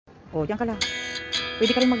Oh, diyan ka lang.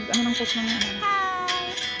 Pwede ka rin mag, ano ng post ng, ano.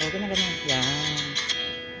 Hi! Oh, ganyan. Yan.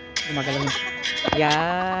 Gumagalaw niya.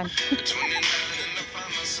 Yan.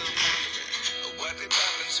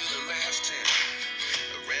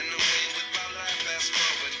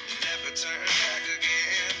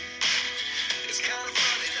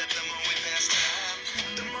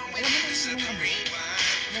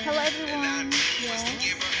 Hello everyone. Yes.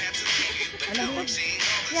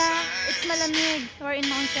 Yeah, it's malamig. We're in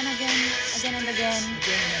Mount Shan again and again.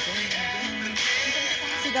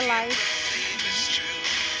 See the lights.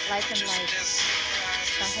 Lights and lights.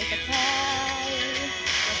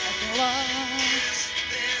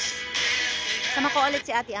 Sama ko ulit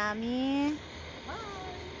si Ate Ami.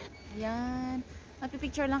 Yan.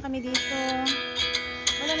 Magpipicture lang kami dito.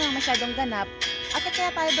 Wala namang masyadong ganap. Ate,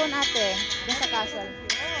 kaya tayo doon ate. Doon sa castle.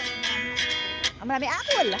 Marami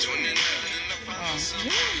ako wala. Oh,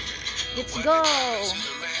 yeah. Let's go.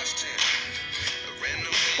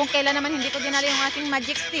 Kung kailan naman hindi ko dinala yung aking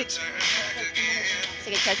magic stick.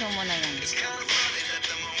 Sige, charge mo muna yan.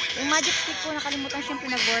 Yung magic stick ko, nakalimutan siyang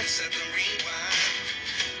pinag-work.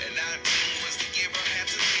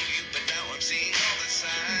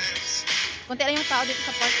 Kunti lang yung tao dito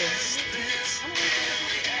sa park eh.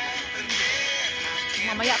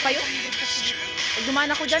 Mamaya pa yun. Pag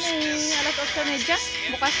dumaan ako dyan eh, alas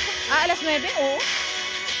 8:30. Bukas ko. Alas 9? Oo.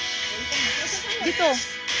 Dito.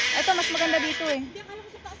 Ito, mas maganda dito eh.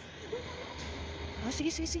 Oh,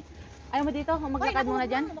 sige. Ayaw mo dito? Maglakad muna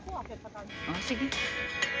dyan? Oh, sige.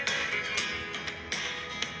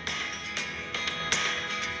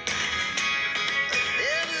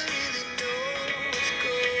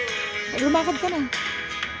 Lumakad ka na.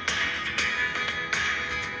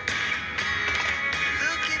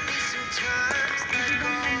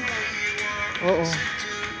 Oo.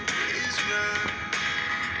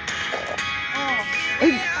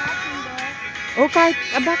 Ay. Oh, kahit,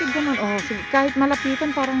 bakit ganun? Oh, sige, kahit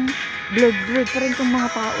malapitan, parang blurred pa rin itong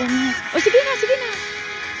mga taong. Oh, sige na.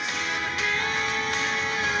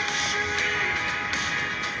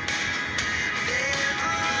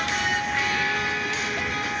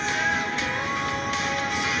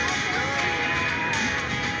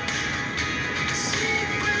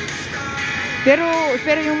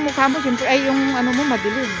 Pero yung mukha mo, siyempre, ay yung ano mo,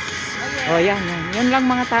 madilim. Oh, yan. Yan lang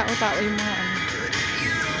mga tao yung mga ano.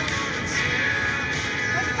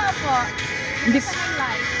 Ano po?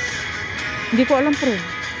 Hindi ko alam, pre.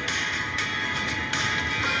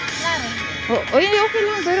 Oh, okay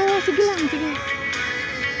lang, pero sige lang.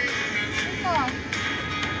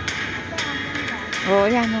 Oh,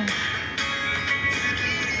 yan.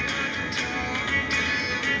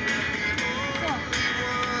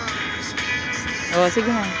 Oh,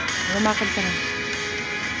 sige na. Lumakad ka na.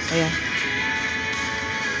 Ayan.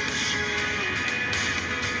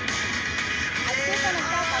 At dito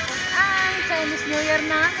nagtatapos ang Chinese New Year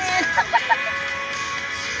namin.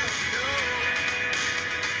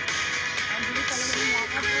 Ang bilis talaga yung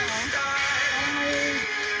lakad ko, oh. Parang may...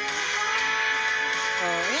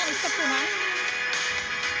 Oh, ayan. Stop ko na.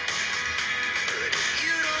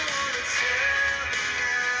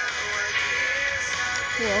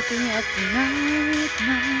 Walking at night.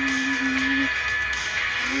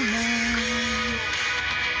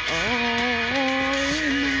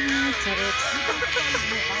 Charot.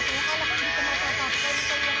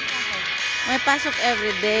 May pasok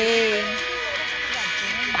every day.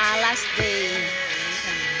 Last day.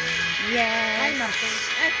 Yes.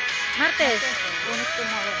 Martes. Ulit ko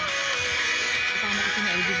na rin. Kasama ko si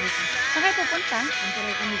LB bukas. Saan kayo pupunta? Punta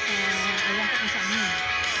rin kami sa... Alam ko kung saan yun.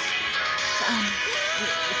 Saan?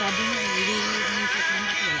 Sabi niya, hindi ang kasama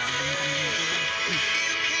ko. Wala akong kami dito.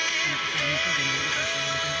 Ang kasama ko, ganun ako.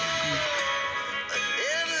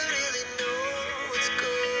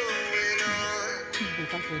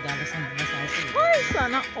 Bukas po, dalas ang masasi. Ay,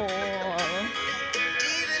 sana all.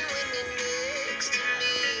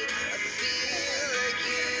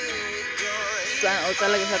 Sana all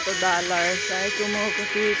talaga sa $2. Ay,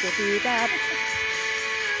 kumukuti-kuti-tap.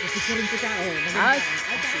 Kasi rin kita, Ah,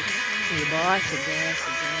 sige, boss. Sige.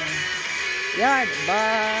 Yan,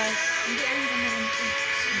 boss. Hindi, alam ko meron ko.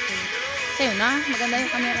 Sa'yo na, maganda yung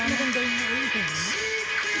camera mo. Maganda yung naiigan.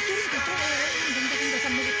 Ito rin kita, maganda sa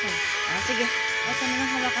mulit ko. Ah, sige. Ito na lang,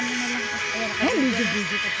 hawakan mo na lang. Ay,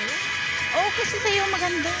 video ka pala. Oo, kasi sa'yo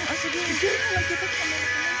maganda. O, sige. Picture na lang kita sa camera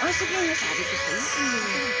ko. O, sige. Sabi ko sa'yo.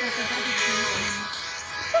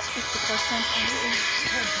 Just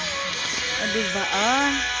 50%. O, diba?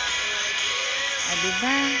 O,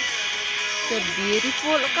 diba? So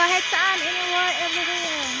beautiful. Kahit saan, anywhere,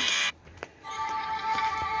 everywhere.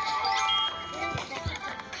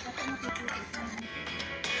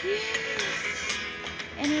 Yes.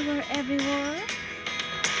 Anywhere, everywhere.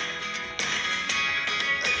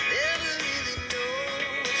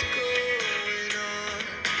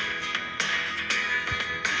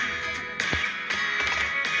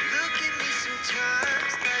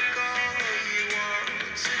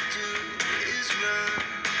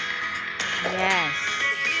 Yes,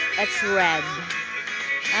 it's red.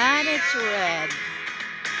 And it's red.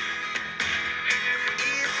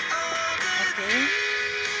 Okay.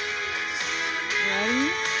 Ready?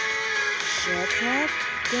 Get set,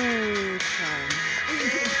 go.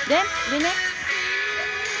 Then, the next.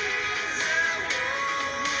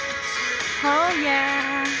 Oh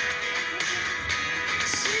yeah.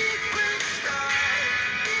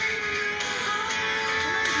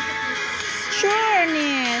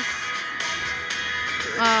 Sureness.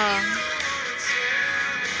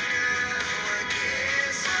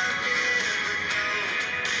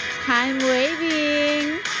 I'm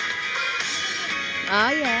waving.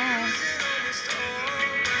 Oh yeah.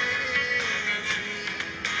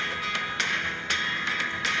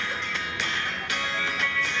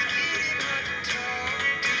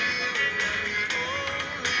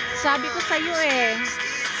 Sabi ko sa'yo eh.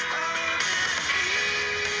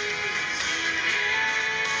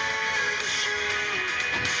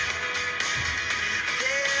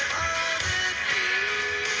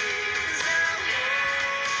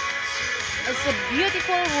 It's a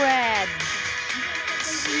beautiful red.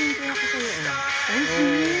 Ang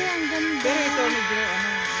sige, ang ganda. Pero ito, medyo,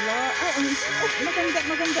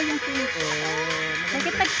 maganda yung pink.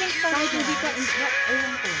 Bakit nag-pink pa? Kahit hindi ka,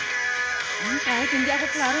 ayun ko. Kahit hindi ako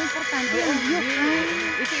klaro, importante. Ito.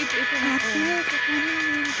 Sige.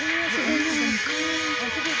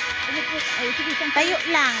 Tayo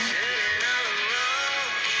lang.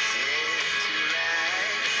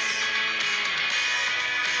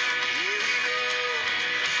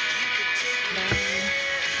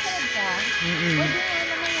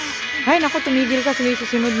 Ay, naku, tumigil ka.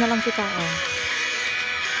 Susunod na lang kita.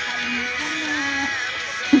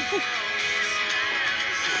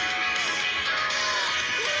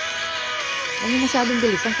 Ano masyadong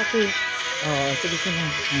bilisan kasi. Sige.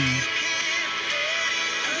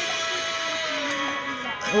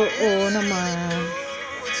 Oo naman.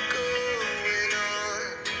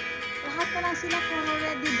 Lahat pa lang sila puro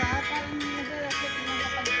red, diba? Parang nag-reflect na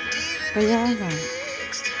kapag... Kaya nga.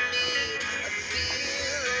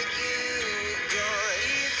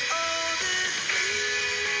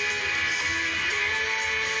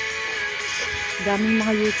 Daming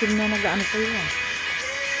mga YouTube na nag-ano sa'yo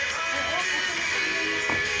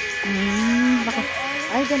baka,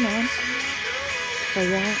 ay ganon.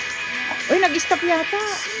 Kaya, nag-stop yata.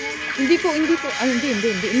 Hindi ko, hindi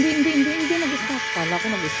nag-stop. Kala ko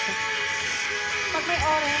nag-stop. Pag may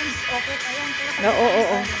orange, okay pa yan.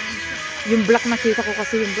 Oo. Yung black nakita ko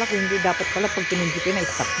kasi yung black, hindi dapat pala pag pinindot ko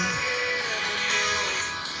na-stop na.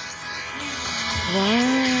 Wow.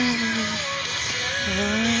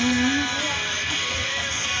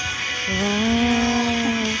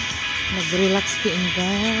 Nag-relax si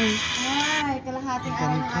Inday. Ay, kalahating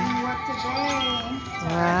araw na kami work today.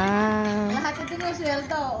 Wow. Kalahati din yung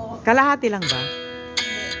sweldo. Kalahati lang ba?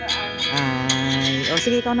 Hindi, per hour. Ay.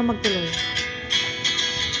 Sige, ikaw na magtuloy.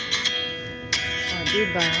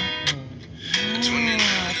 Diba?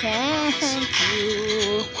 Thank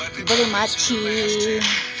you very much.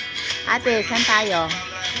 Ate, saan tayo?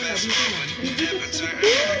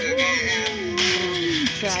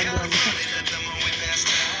 Dragon.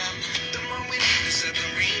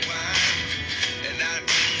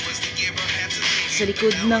 Sa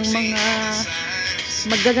likod ng mga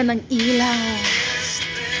magagandang ilaw,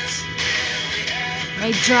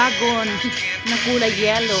 may dragon na kulay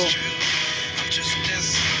yellow.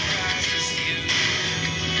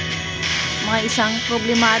 Mga isang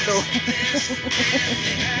problemado.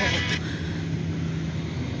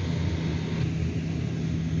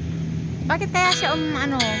 Bakit kaya siya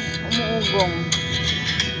umuugong?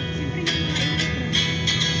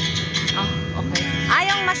 Okay.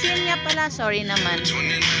 Yung machine niya pala. Sorry naman.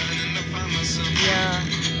 Yeah.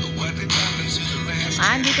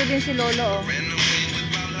 Dito din si Lolo.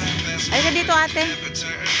 Ay ka dito, ate.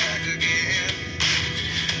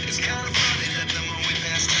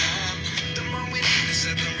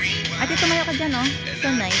 Ate, tumayo ka dyan, So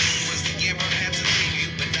nice.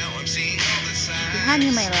 Honey,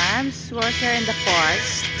 my loves, we're here in the park.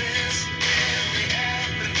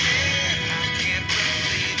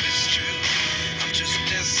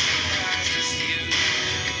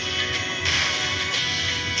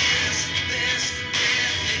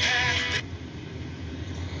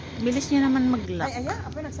 Bilis niya naman mag-lock. Ay, ayan.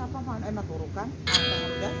 Apa nagsapa man. Ay, maturo ka. Ang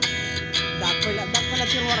tangan ka. Dapat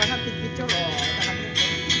si Rora na picture. Oh, tangan mo.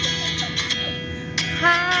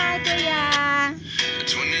 Hi, Kuya!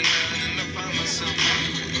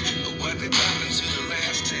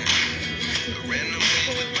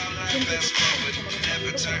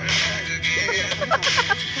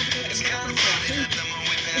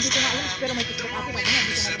 Hindi ko na alam, pero may TikTok ako.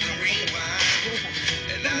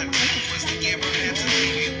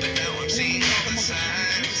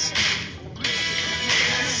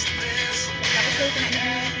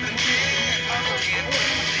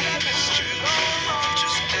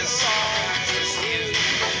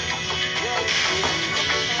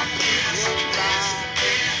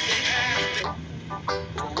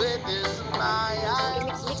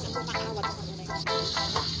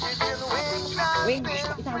 Wing,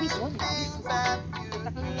 itawis mo.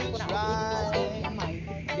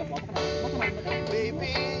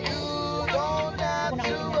 Baby, you don't have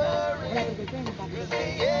to worry.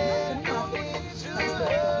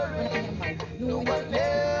 No one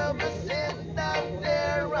ever said that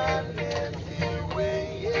they're running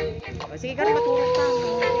away. Sige ka rin, matulog ka.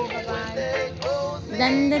 Okay, bye-bye.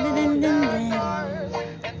 Dan, dan, dan, dan, dan.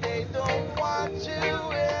 And they don't want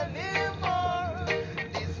you anymore.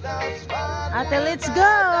 This house fine. Ate, let's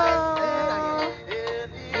go!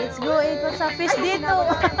 Let's go, ikot sa fish dito.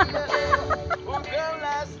 Oh, girl,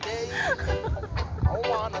 I stay. I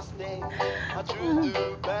wanna stay. I through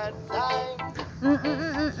the bad times.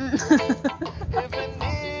 Even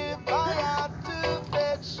if I had to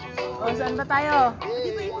fetch you. O, saan ba tayo? Di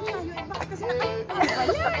ba ikot tayo? Eh, bakit kasi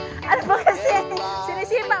nakakabala? Ano ba kasi?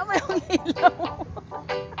 Sinisipa mo yung ilaw.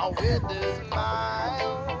 With a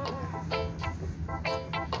smile,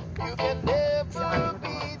 you can never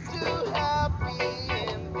be too happy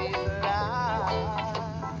in this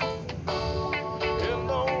life. In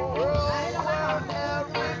the world where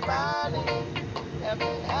everybody has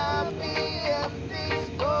a happy ending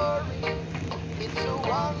story, it's a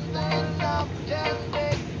wonder love can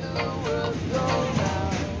make the world go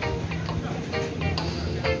round.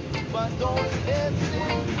 But don't let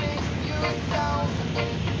it bring you down.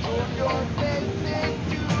 Turn your face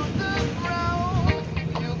into the ground.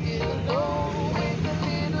 You get along with a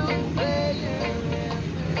little player in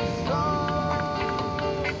the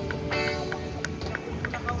song.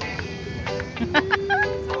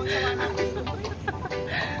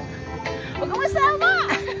 Huwag kang masama!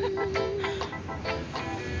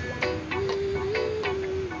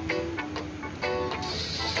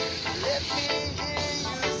 Let me hear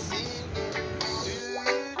you singing.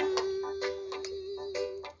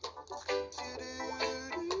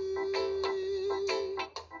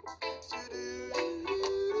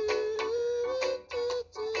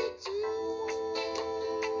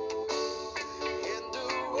 In the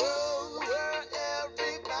world where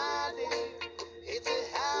everybody is a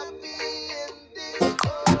happy ending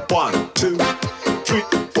story. 1, 2, 3,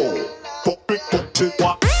 4, 4, 3, 4, 2,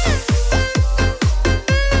 1.